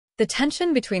The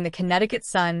tension between the Connecticut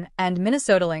Sun and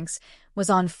Minnesota Lynx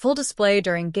was on full display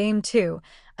during Game 2,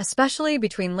 especially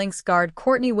between Lynx guard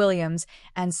Courtney Williams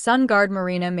and Sun guard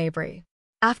Marina Mabrey.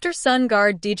 After Sun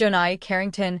guard DiJonai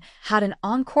Carrington had an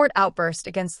on-court outburst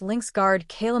against Lynx guard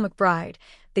Kayla McBride,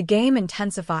 the game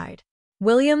intensified.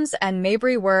 Williams and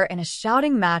Mabrey were in a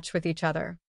shouting match with each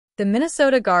other. The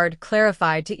Minnesota guard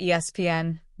clarified to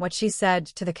ESPN what she said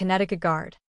to the Connecticut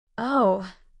guard.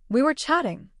 "Oh, we were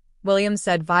chatting," Williams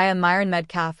said via Myron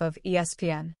Medcalf of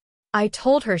ESPN. "I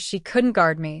told her she couldn't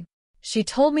guard me. She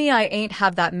told me I ain't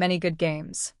have that many good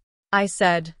games. I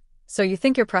said, so you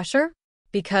think you're pressure?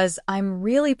 Because I'm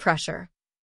really pressure."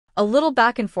 A little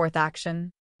back and forth action.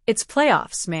 "It's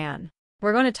playoffs, man.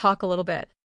 We're going to talk a little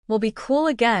bit. We'll be cool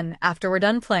again after we're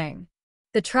done playing."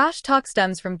 The trash talk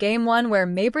stems from Game 1 where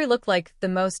Mabrey looked like the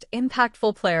most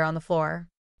impactful player on the floor.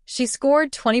 She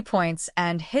scored 20 points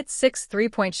and hit 6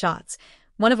 three-point shots,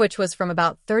 one of which was from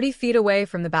about 30 feet away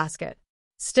from the basket.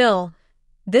 Still,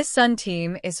 this Sun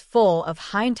team is full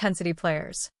of high-intensity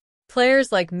players.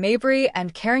 Players like Mabrey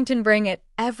and Carrington bring it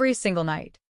every single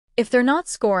night. If they're not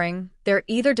scoring, they're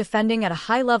either defending at a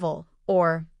high level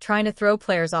or trying to throw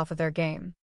players off of their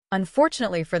game.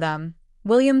 Unfortunately for them,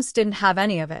 Williams didn't have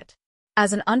any of it.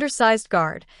 As an undersized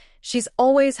guard, she's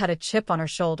always had a chip on her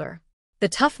shoulder. The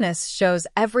toughness shows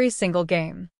every single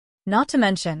game. Not to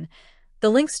mention, the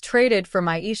Lynx traded for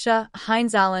Myisha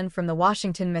Hines-Allen from the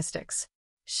Washington Mystics.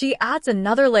 She adds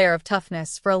another layer of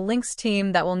toughness for a Lynx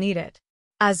team that will need it.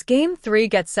 As Game 3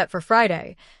 gets set for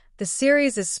Friday, the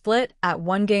series is split at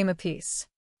 1 game apiece.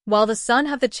 While the Sun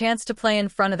have the chance to play in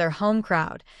front of their home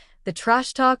crowd, the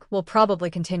trash talk will probably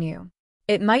continue.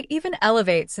 It might even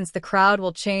elevate since the crowd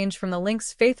will change from the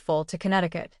Lynx faithful to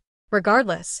Connecticut.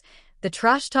 Regardless, the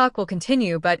trash talk will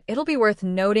continue, but it'll be worth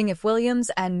noting if Williams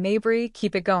and Mabrey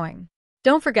keep it going.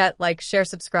 Don't forget, like, share,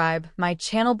 subscribe, my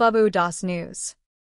channel Babu News.